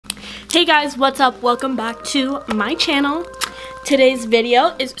Hey guys, what's up? Welcome back to my channel. Today's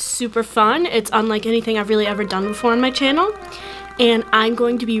video is super fun. It's unlike anything I've really ever done before on my channel. And I'm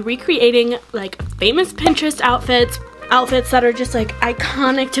going to be recreating like famous Pinterest outfits that are just like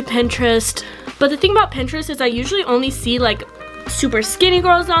iconic to Pinterest. But the thing about Pinterest is I usually only see like super skinny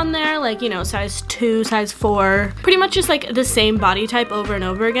girls on there, like, you know, size 2, size 4, pretty much just like the same body type over and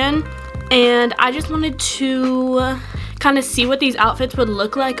over again. And I just wanted to kind of see what these outfits would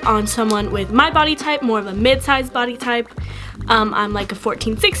look like on someone with my body type, more of a mid-sized body type. I'm like a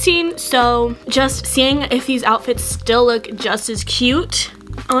 14, 16, so just seeing if these outfits still look just as cute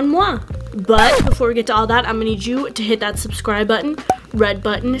on moi. But before we get to all that, I'm gonna need you to hit that subscribe button. Red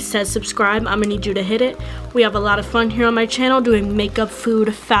button says subscribe. I'm gonna need you to hit it. We have a lot of fun here on my channel doing makeup,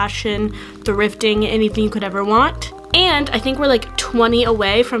 food, fashion, thrifting, anything you could ever want. And I think we're like 20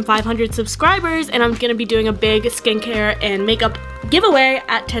 away from 500 subscribers, and I'm gonna be doing a big skincare and makeup giveaway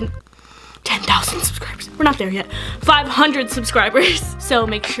at 10,000 subscribers. We're not there yet. 500 subscribers. So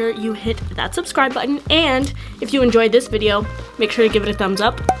make sure you hit that subscribe button, and if you enjoyed this video, make sure to give it a thumbs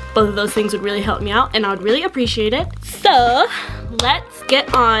up. Both of those things would really help me out, and I would really appreciate it. So let's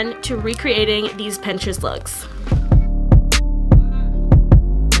get on to recreating these Pinterest looks.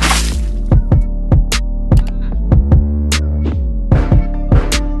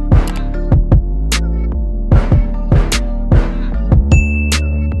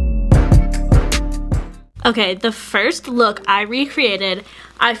 Okay, the first look I recreated,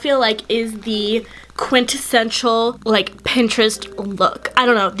 I feel like is the quintessential like Pinterest look. I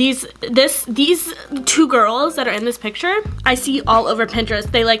don't know, these two girls that are in this picture, I see all over Pinterest.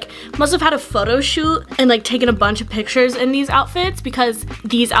 They like must have had a photo shoot and like taken a bunch of pictures in these outfits, because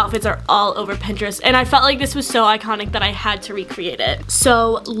these outfits are all over Pinterest, and I felt like this was so iconic that I had to recreate it.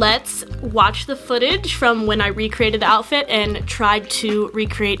 So let's watch the footage from when I recreated the outfit and tried to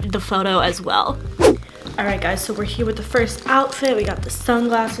recreate the photo as well. Alright guys, so we're here with the first outfit. We got the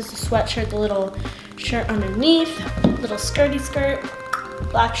sunglasses, the sweatshirt, the little shirt underneath, little skirty skirt,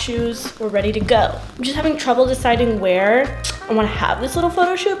 black shoes. We're ready to go. I'm just having trouble deciding where I want to have this little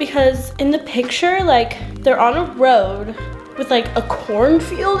photo shoot, because in the picture, like, they're on a road with like a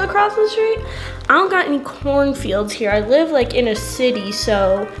cornfield across the street. I don't got any cornfields here. I live like in a city,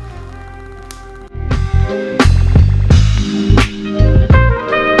 so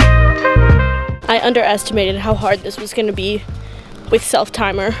I underestimated how hard this was gonna be with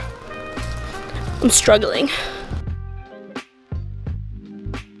self-timer. I'm struggling.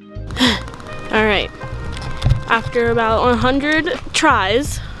 All right, after about 100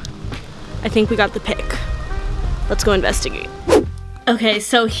 tries, I think we got the pick. Let's go investigate. Okay,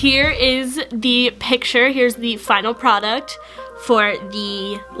 so here is the picture. Here's the final product for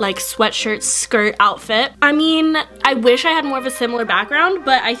the like sweatshirt skirt outfit. I mean, I wish I had more of a similar background,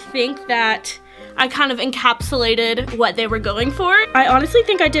 but I think that I kind of encapsulated what they were going for. I honestly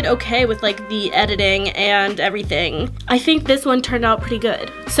think I did okay with like the editing and everything. I think this one turned out pretty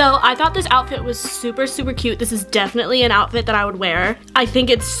good. So I thought this outfit was super, super cute. This is definitely an outfit that I would wear. I think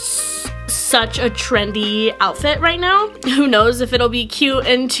it's such a trendy outfit right now. Who knows if it'll be cute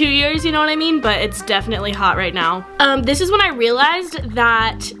in 2 years, you know what I mean? But it's definitely hot right now. This is when I realized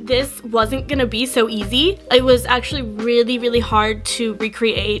that this wasn't gonna be so easy. It was actually really, really hard to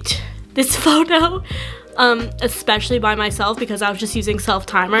recreate this photo, especially by myself, because I was just using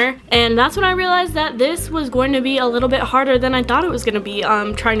self-timer. And that's when I realized that this was going to be a little bit harder than I thought it was gonna be,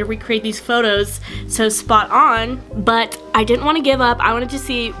 trying to recreate these photos so spot on. But I didn't want to give up. I wanted to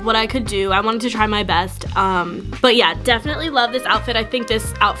see what I could do. I wanted to try my best. But yeah, definitely love this outfit. I think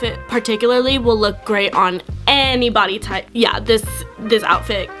this outfit particularly will look great on any body type. Yeah, this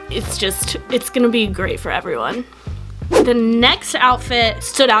outfit, it's gonna be great for everyone. The next outfit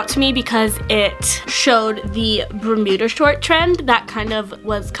stood out to me because it showed the Bermuda short trend that kind of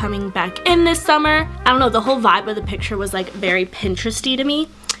was coming back in this summer. I don't know, the whole vibe of the picture was like very Pinteresty to me.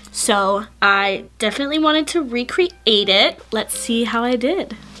 So I definitely wanted to recreate it. Let's see how I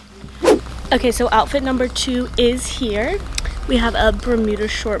did. Okay, so outfit number 2 is here. We have a Bermuda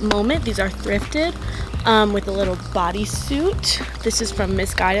short moment. These are thrifted with a little bodysuit. This is from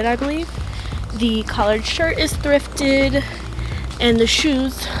Misguided, I believe. The collared shirt is thrifted, and the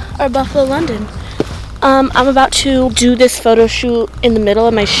shoes are Buffalo London. I'm about to do this photo shoot in the middle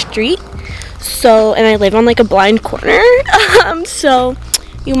of my street, and I live on like a blind corner, so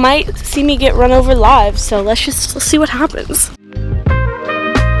you might see me get run over live, so let's see what happens.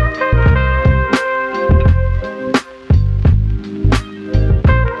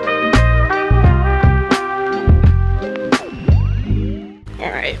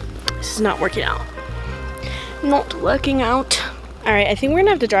 Alright, this is not working out. Not working out. All right, I think we're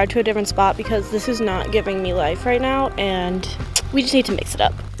gonna have to drive to a different spot because this is not giving me life right now, and we just need to mix it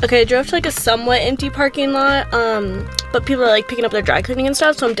up. Okay, I drove to like a somewhat empty parking lot, but people are like picking up their dry cleaning and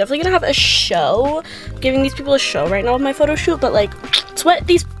stuff, so I'm definitely gonna have a show. I'm giving these people a show right now with my photo shoot, but like, it's what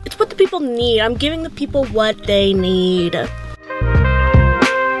the people need. I'm giving the people what they need. All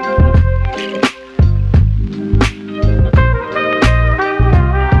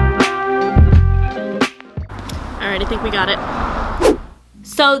right, I think we got it.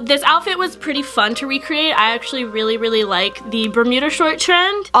 So this outfit was pretty fun to recreate. I actually really like the Bermuda short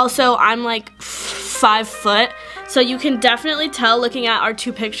trend. Also, I'm like 5 foot, so you can definitely tell looking at our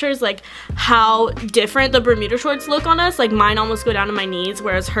 2 pictures like how different the Bermuda shorts look on us. Like mine almost go down to my knees,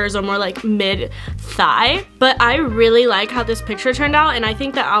 whereas hers are more like mid-thigh. But I really like how this picture turned out, and I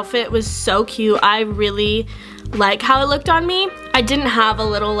think the outfit was so cute. I really like how it looked on me. I didn't have a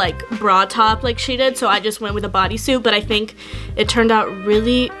little like bra top like she did, so I just went with a bodysuit, but I think it turned out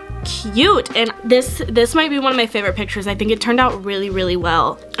really cute, and this might be one of my favorite pictures. I think it turned out really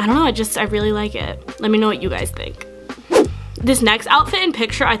well. I don't know, I really like it. Let me know what you guys think. This next outfit and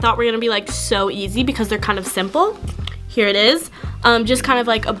picture I thought were gonna be like so easy because they're kind of simple. Here it is, just kind of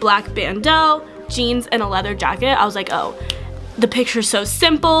like a black bandeau, jeans, and a leather jacket. I was like, oh, the picture's so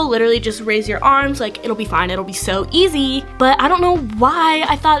simple, literally just raise your arms, like it'll be fine, it'll be so easy. But I don't know why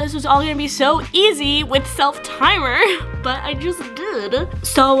I thought this was all gonna be so easy with self-timer, but I just did.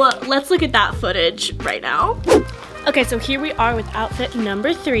 So let's look at that footage right now. Okay, so here we are with outfit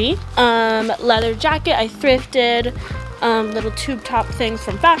number 3. Leather jacket I thrifted, little tube top things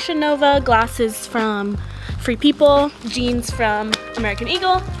from Fashion Nova, glasses from Free People, jeans from American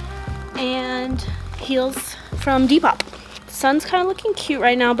Eagle, and heels from Depop. Sun's kind of looking cute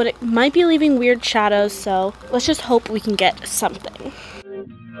right now, but it might be leaving weird shadows, so let's just hope we can get something.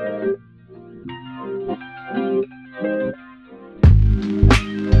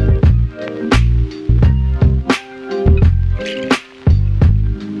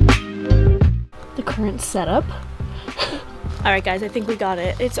 The current setup. Alright guys, I think we got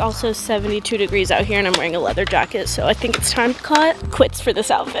it. It's also 72 degrees out here and I'm wearing a leather jacket, so I think it's time to call it quits for this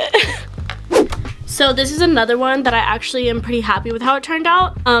outfit. So this is another one that I actually am pretty happy with how it turned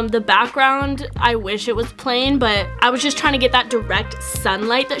out. The background, I wish it was plain, but I was just trying to get that direct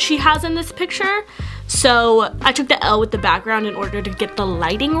sunlight that she has in this picture. So I took the L with the background in order to get the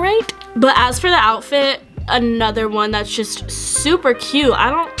lighting right. But as for the outfit, another one that's just super cute. I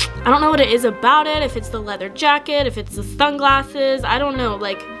don't know what it is about it, if it's the leather jacket, if it's the sunglasses, I don't know.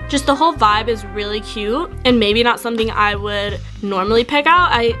 Like, just the whole vibe is really cute and maybe not something I would normally pick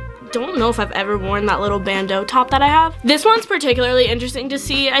out. I don't know if I've ever worn that little bandeau top that I have. This one's particularly interesting to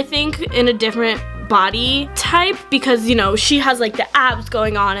see, I think, in a different body type because, you know, she has like the abs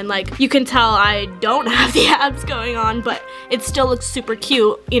going on and like you can tell I don't have the abs going on, but it still looks super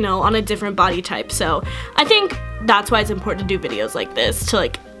cute, you know, on a different body type. So I think that's why it's important to do videos like this, to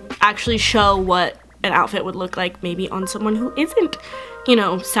like actually show what an outfit would look like maybe on someone who isn't, you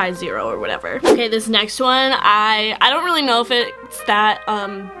know, size 0 or whatever. Okay, this next one, I don't really know if it's that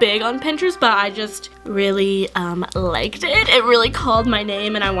big on Pinterest, but I just really liked it. It really called my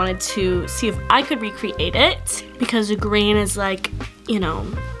name and I wanted to see if I could recreate it because the green is like, you know,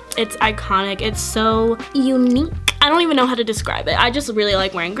 it's iconic. It's so unique. I don't even know how to describe it. I just really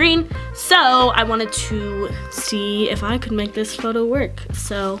like wearing green, so I wanted to see if I could make this photo work.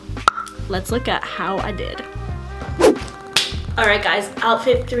 So let's look at how I did. Alright guys,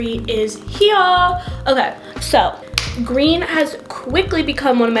 outfit 3 is here. Okay, so green has quickly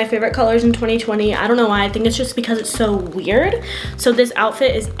become one of my favorite colors in 2020. I don't know why, I think it's just because it's so weird. So this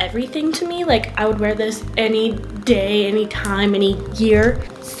outfit is everything to me. Like, I would wear this any day, any time, any year.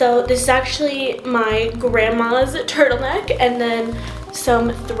 So this is actually my grandma's turtleneck and then some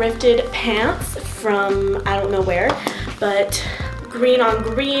thrifted pants from I don't know where, but green on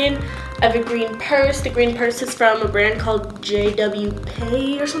green. I have a green purse. The green purse is from a brand called JW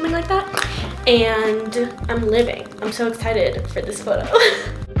Pay or something like that. And I'm living. I'm so excited for this photo.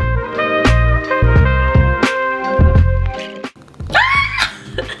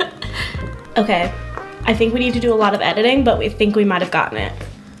 Okay, I think we need to do a lot of editing, but we think we might have gotten it.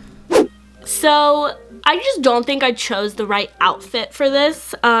 So I just don't think I chose the right outfit for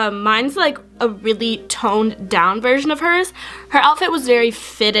this. Mine's like a really toned down version of hers. Her outfit was very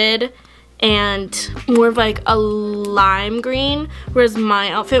fitted and more of like a lime green, whereas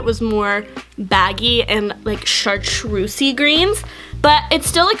my outfit was more baggy and like chartreusey greens. But it's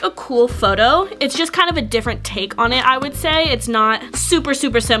still like a cool photo. It's just kind of a different take on it, I would say. It's not super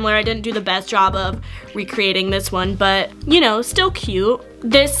similar. I didn't do the best job of recreating this one, but you know, still cute.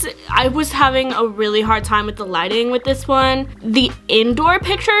 This, I was having a really hard time with the lighting with this one. The indoor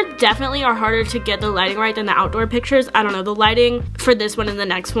pictures definitely are harder to get the lighting right than the outdoor pictures. I don't know, the lighting for this one and the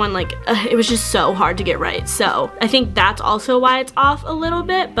next one, like, it was just so hard to get right. So I think that's also why it's off a little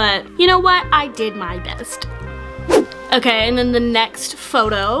bit, but you know what? I did my best. Okay, and then the next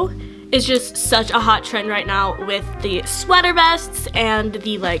photo is just such a hot trend right now with the sweater vests and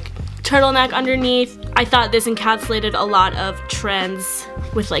the like turtleneck underneath. I thought this encapsulated a lot of trends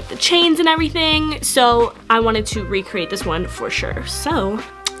with like the chains and everything, so I wanted to recreate this one for sure. So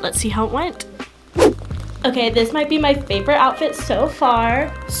let's see how it went. Okay, this might be my favorite outfit so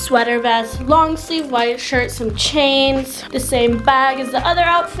far. Sweater vest, long sleeve white shirt, some chains, the same bag as the other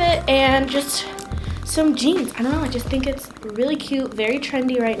outfit, and just some jeans. I don't know, I just think it's really cute, very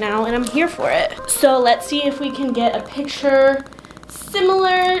trendy right now, and I'm here for it. So let's see if we can get a picture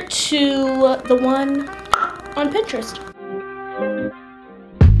similar to the one on Pinterest.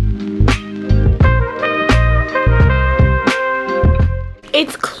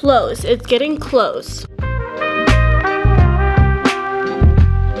 It's close, it's getting close.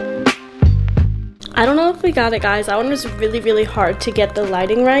 I don't know if we got it, guys. That one was really hard to get the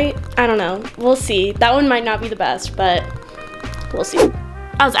lighting right. I don't know, we'll see. That one might not be the best, but we'll see.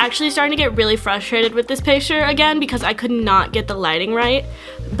 I was actually starting to get really frustrated with this picture again because I could not get the lighting right,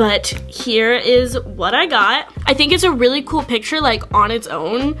 but here is what I got. I think it's a really cool picture like on its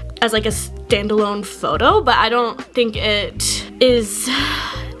own as like a standalone photo, but I don't think it is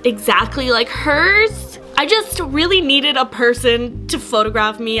exactly like hers. I just really needed a person to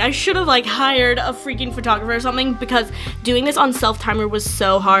photograph me. I should have like hired a freaking photographer or something because doing this on self-timer was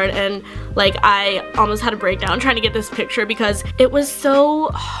so hard, and like I almost had a breakdown trying to get this picture because it was so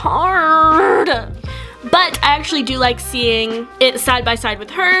hard. But I actually do like seeing it side by side with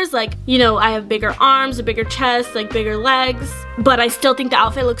hers. Like, you know, I have bigger arms, a bigger chest, like bigger legs, but I still think the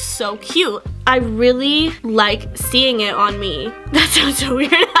outfit looks so cute. I really like seeing it on me. That sounds so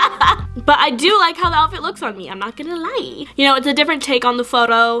weird. But I do like how the outfit looks on me, I'm not gonna lie. You know, it's a different take on the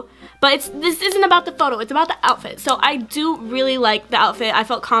photo, but this isn't about the photo, it's about the outfit. So I do really like the outfit. I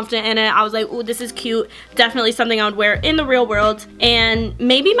felt confident in it. I was like, oh, this is cute. Definitely something I would wear in the real world. And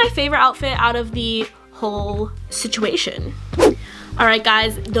maybe my favorite outfit out of the whole situation. Alright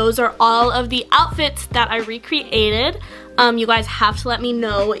guys, those are all of the outfits that I recreated. You guys have to let me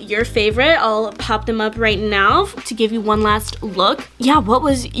know your favorite. I'll pop them up right now to give you one last look. Yeah, what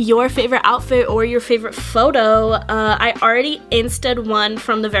was your favorite outfit or your favorite photo? I already insta'd one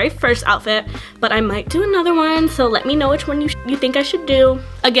from the very first outfit, but I might do another one, so let me know which one you think I should do.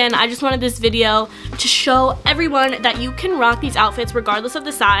 Again, I just wanted this video to show everyone that you can rock these outfits regardless of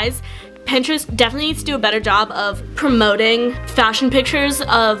the size. Pinterest definitely needs to do a better job of promoting fashion pictures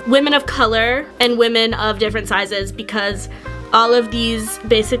of women of color and women of different sizes, because all of these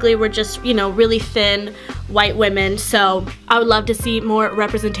basically were just, you know, really thin white women. So I would love to see more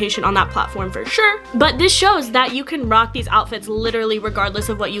representation on that platform for sure. But this shows that you can rock these outfits literally regardless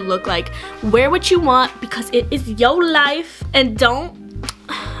of what you look like. Wear what you want because it is your life, and don't,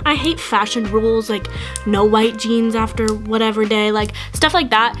 I hate fashion rules like no white jeans after whatever day, like stuff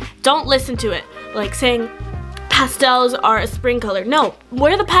like that. Don't listen to it. Like saying pastels are a spring color. No,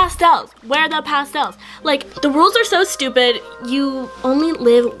 wear the pastels. Wear the pastels. Like, the rules are so stupid. You only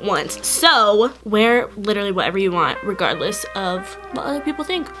live once. So wear literally whatever you want regardless of what other people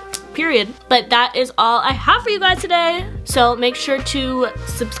think. Period. But that is all I have for you guys today. So make sure to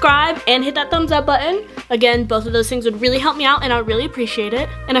subscribe and hit that thumbs up button. Again, both of those things would really help me out and I would really appreciate it.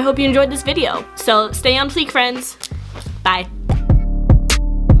 And I hope you enjoyed this video. So stay on fleek, friends. Bye.